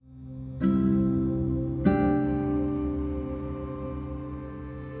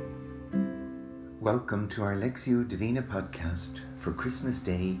Welcome to our Lectio Divina podcast for Christmas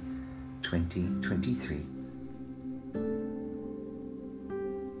Day 2023.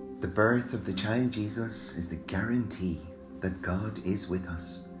 The birth of the child Jesus is the guarantee that God is with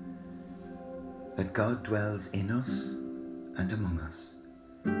us, that God dwells in us and among us,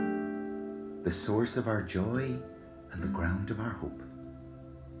 the source of our joy and the ground of our hope.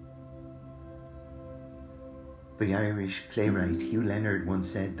 The Irish playwright Hugh Leonard once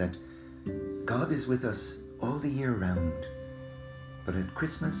said that God is with us all the year round, but at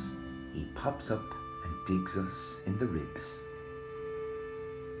Christmas he pops up and digs us in the ribs.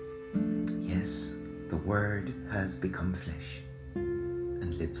 Yes, the Word has become flesh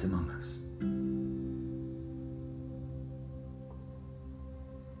and lives among us.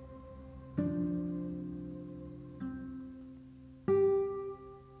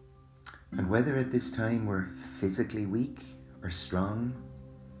 And whether at this time we're physically weak or strong,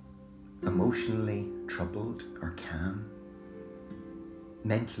 emotionally troubled or calm,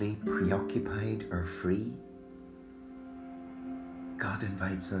 mentally preoccupied or free, God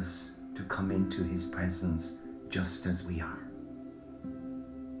invites us to come into His presence just as we are.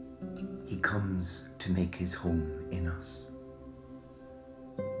 He comes to make His home in us.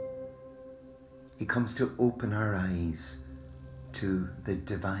 He comes to open our eyes to the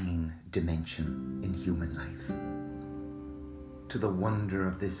divine dimension in human life, to the wonder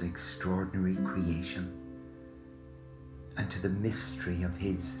of this extraordinary creation, and to the mystery of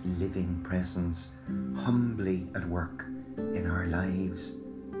His living presence humbly at work in our lives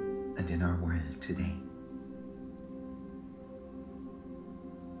and in our world today.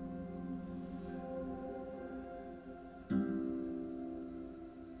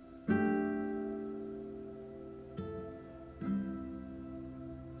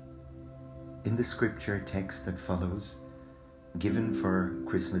 In the scripture text that follows, given for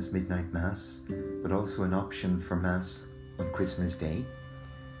Christmas Midnight Mass, but also an option for Mass on Christmas Day,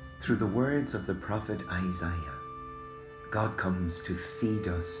 through the words of the prophet Isaiah, God comes to feed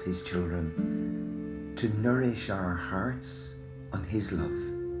us, His children, to nourish our hearts on His love,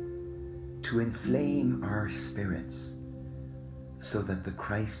 to inflame our spirits, so that the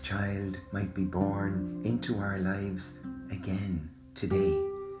Christ child might be born into our lives again today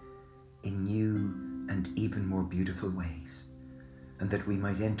in new and even more beautiful ways, and that we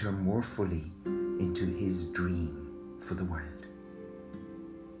might enter more fully into His dream for the world.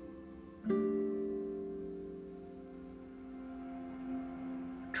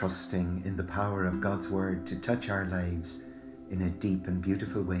 Trusting in the power of God's Word to touch our lives in a deep and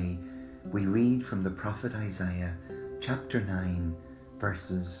beautiful way, we read from the prophet Isaiah, chapter 9,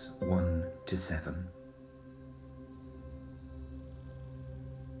 verses 1 to 7.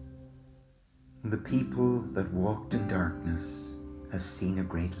 The people that walked in darkness has seen a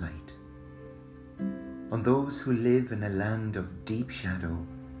great light. On those who live in a land of deep shadow,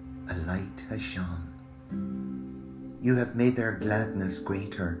 a light has shone. You have made their gladness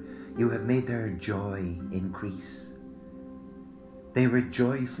greater. You have made their joy increase. They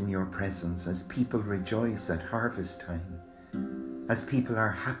rejoice in your presence as people rejoice at harvest time, as people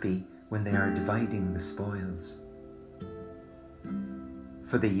are happy when they are dividing the spoils.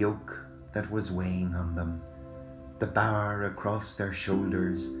 For the yoke that was weighing on them, the bar across their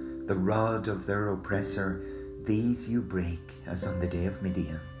shoulders, the rod of their oppressor, these you break as on the day of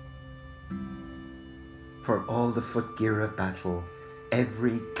Midian. For all the footgear of battle,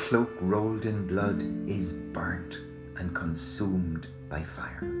 every cloak rolled in blood is burnt and consumed by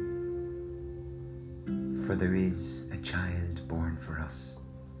fire. For there is a child born for us,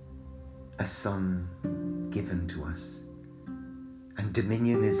 a son given to us, and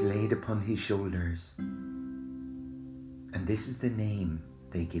dominion is laid upon His shoulders. And this is the name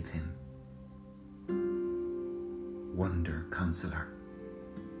they give Him: Wonder Counselor,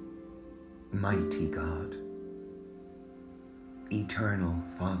 Mighty God, Eternal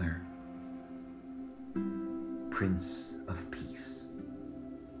Father, Prince of Peace.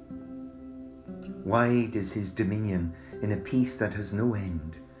 Wide is His dominion in a peace that has no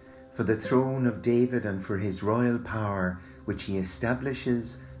end, for the throne of David and for His royal power, which He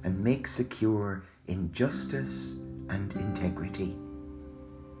establishes and makes secure in justice and integrity.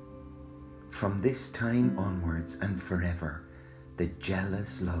 From this time onwards and forever, the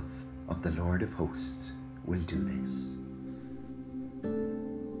jealous love of the Lord of hosts will do this.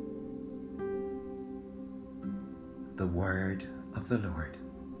 The word of the Lord.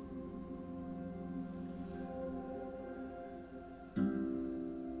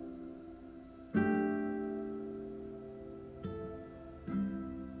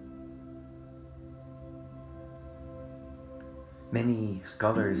 Many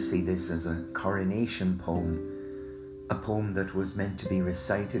scholars see this as a coronation poem, a poem that was meant to be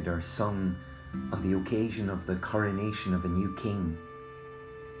recited or sung on the occasion of the coronation of a new king.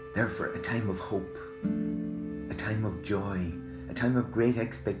 Therefore, a time of hope, a time of joy, a time of great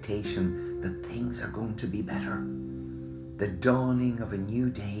expectation that things are going to be better, the dawning of a new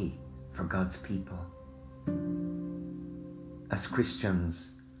day for God's people. As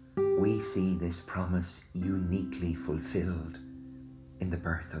Christians, we see this promise uniquely fulfilled in the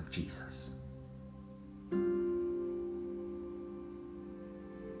birth of Jesus.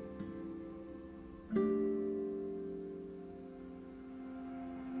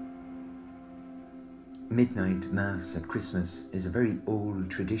 Midnight Mass at Christmas is a very old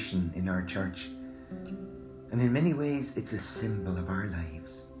tradition in our church, and in many ways it's a symbol of our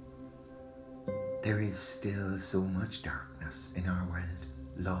lives. There is still so much darkness in our world,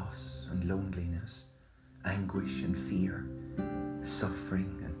 loss and loneliness, anguish and fear,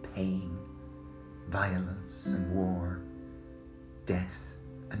 suffering and pain, violence and war, death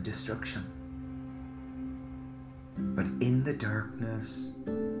and destruction. But in the darkness,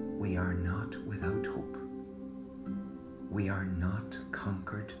 we are not without hope. We are not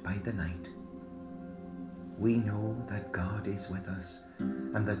conquered by the night. We know that God is with us,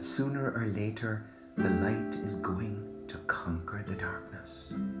 and that sooner or later the light is going to conquer the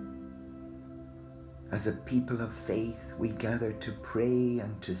darkness. As a people of faith, we gather to pray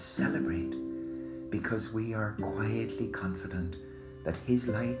and to celebrate because we are quietly confident that His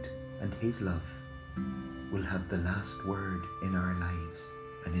light and His love will have the last word in our lives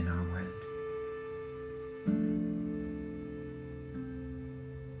and in our world.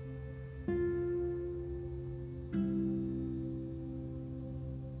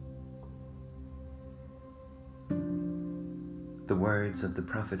 The words of the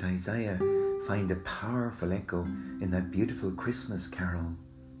prophet Isaiah find a powerful echo in that beautiful Christmas carol,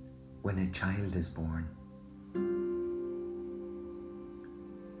 When a Child is Born.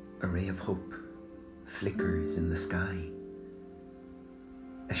 A ray of hope flickers in the sky.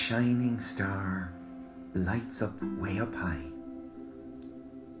 A shining star lights up way up high.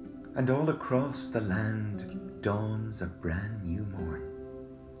 And all across the land dawns a brand new morn.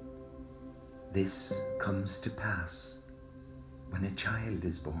 This comes to pass when a child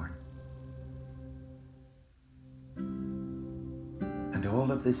is born. And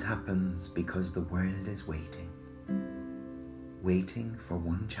all of this happens because the world is waiting for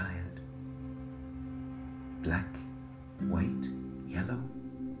one child. Black, white, yellow,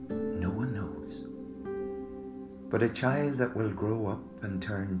 no one knows. But a child that will grow up and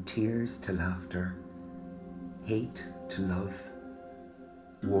turn tears to laughter, hate to love,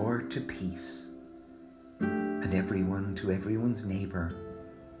 war to peace, and everyone to everyone's neighbour,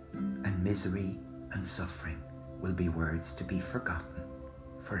 and misery and suffering will be words to be forgotten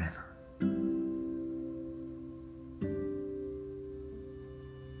forever.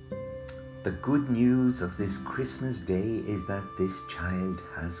 The good news of this Christmas day is that this child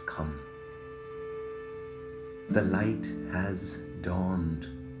has come. The light has dawned.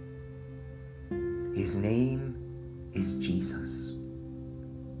 His name is Jesus.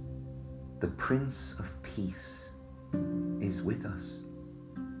 The Prince of Peace is with us.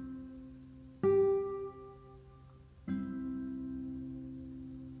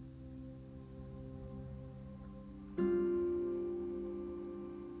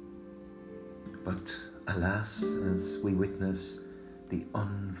 But alas, as we witness the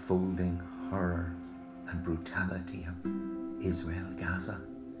unfolding horror and brutality of Israel, Gaza,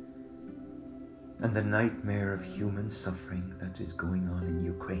 and the nightmare of human suffering that is going on in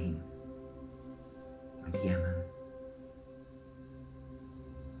Ukraine and Yemen.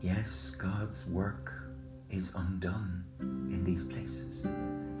 Yes, God's work is undone in these places,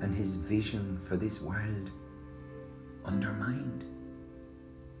 and His vision for this world undermined.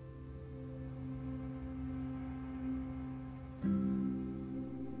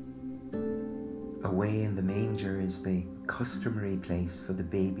 Away in the manger is the customary place for the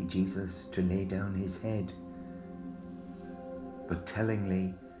baby Jesus to lay down His head. But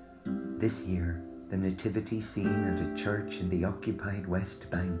tellingly, this year, the nativity scene at a church in the occupied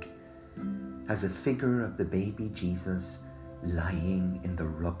West Bank has a figure of the baby Jesus lying in the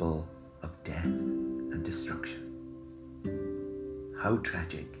rubble of death and destruction. How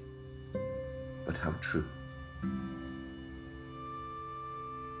tragic, but how true.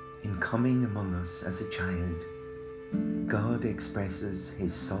 In coming among us as a child, God expresses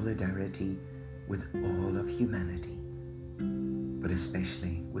His solidarity with all of humanity, but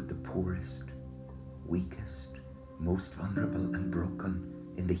especially with the poorest, weakest, most vulnerable and broken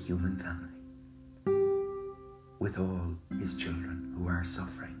in the human family. with all his children who are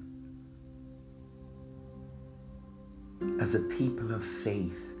suffering. As a people of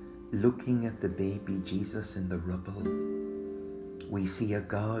faith, looking at the baby Jesus in the rubble, we see a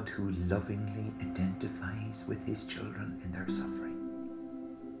God who lovingly identifies with his children in their suffering.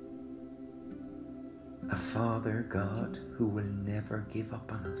 A Father God who will never give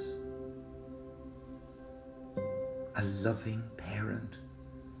up on us. A loving parent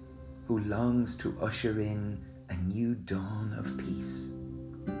who longs to usher in a new dawn of peace,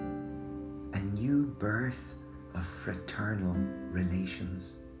 a new birth of fraternal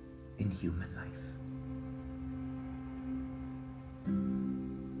relations in human life.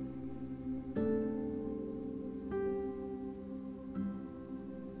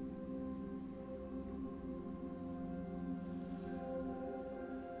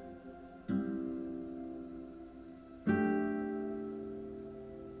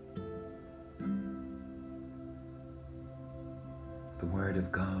 The Word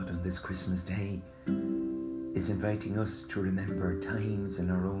of God on this Christmas Day is inviting us to remember times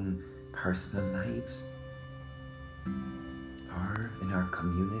in our own personal lives, or in our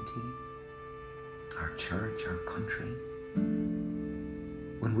community, our church, our country,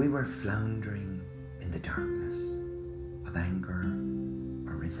 when we were floundering in the darkness of anger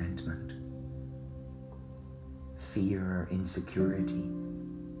or resentment, fear or insecurity,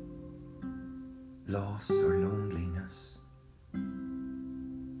 loss or loneliness,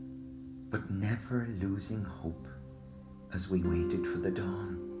 but never losing hope as we waited for the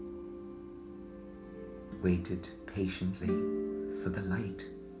dawn, waited patiently for the light.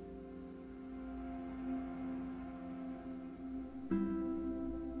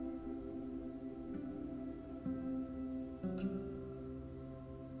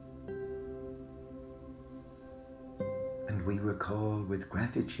 And we recall with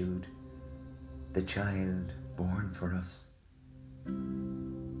gratitude the child born for us,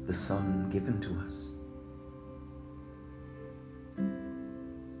 the Son given to us,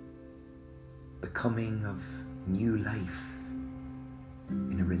 the coming of new life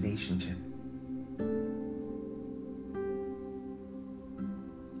in a relationship,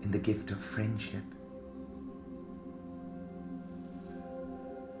 in the gift of friendship,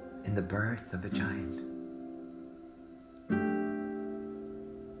 in the birth of a child,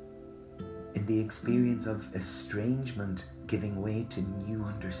 in the experience of estrangement giving way to new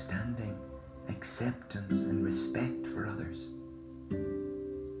understanding, acceptance and respect for others.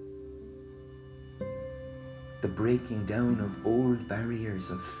 The breaking down of old barriers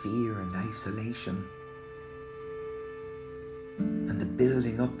of fear and isolation, and the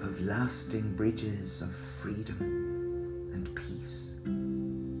building up of lasting bridges of freedom and peace.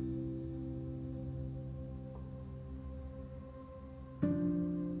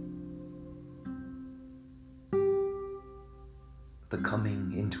 The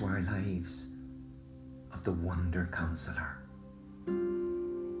coming into our lives of the Wonder Counselor.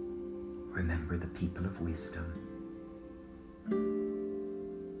 Remember the people of wisdom.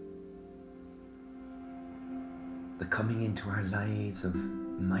 The coming into our lives of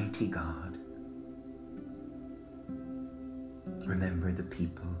Mighty God. Remember the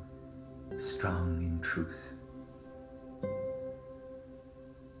people strong in truth.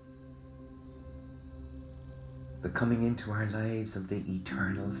 The coming into our lives of the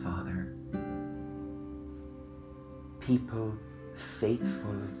Eternal Father. People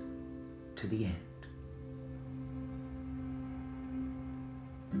faithful to the end.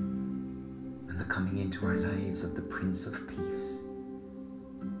 And the coming into our lives of the Prince of Peace.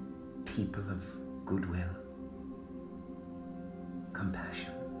 People of goodwill,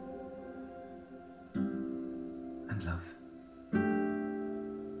 compassion, and love.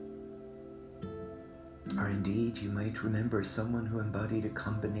 Or indeed, you might remember someone who embodied a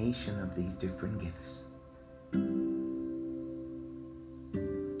combination of these different gifts.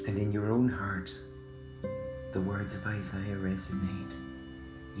 And in your own heart, the words of Isaiah resonate.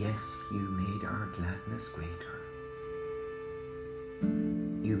 Yes, you made our gladness greater.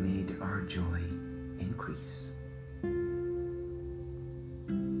 You made our joy increase.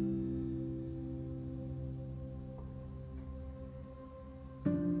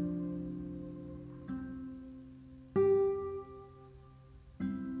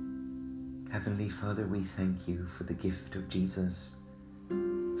 Heavenly Father, we thank you for the gift of Jesus,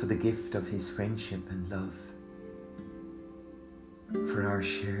 for the gift of his friendship and love, for our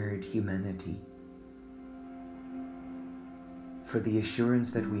shared humanity, for the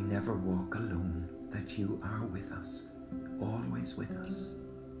assurance that we never walk alone, that you are with us, always with us.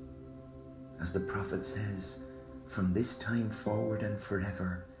 As the prophet says, from this time forward and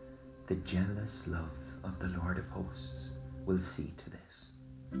forever, the jealous love of the Lord of hosts will see to this.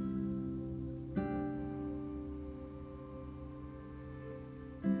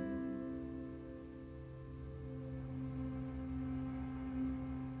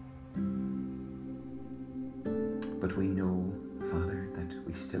 But we know, Father, that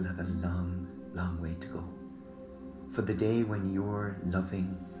we still have a long, long way to go for the day when your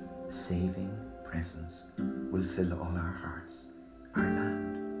loving, saving presence will fill all our hearts, our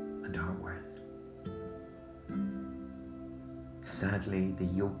land, and our world. Sadly, the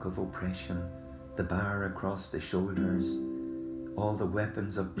yoke of oppression, the bar across the shoulders, all the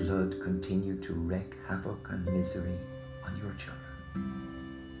weapons of blood continue to wreak havoc and misery on your children.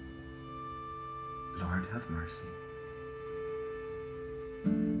 Lord, have mercy.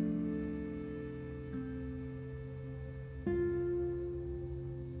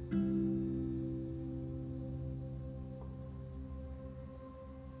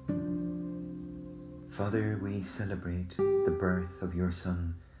 Father, we celebrate the birth of your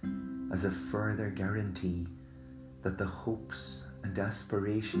Son as a further guarantee that the hopes and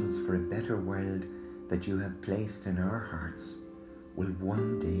aspirations for a better world that you have placed in our hearts will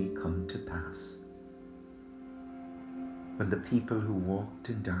one day come to pass. When the people who walked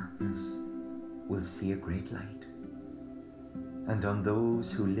in darkness will see a great light, and on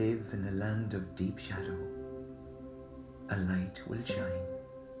those who live in a land of deep shadow, a light will shine.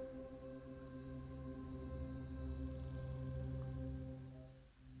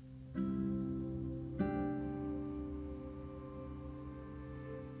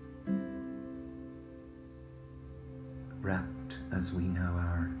 Wrapped as we now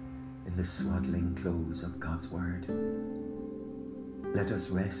are in the swaddling clothes of God's Word, let us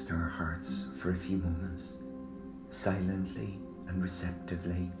rest our hearts for a few moments, silently and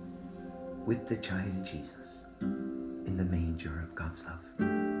receptively, with the child Jesus in the manger of God's love.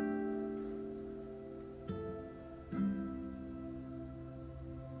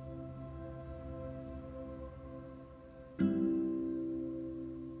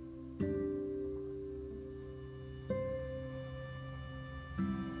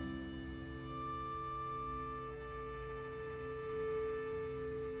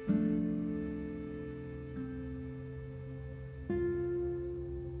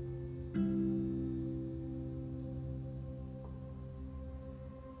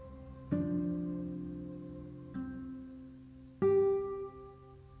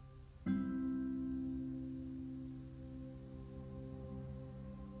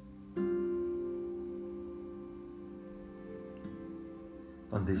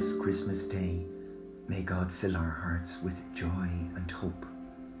 On this Christmas day, may God fill our hearts with joy and hope,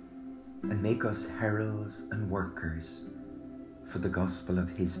 and make us heralds and workers for the gospel of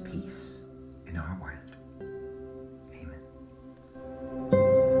his peace in our world.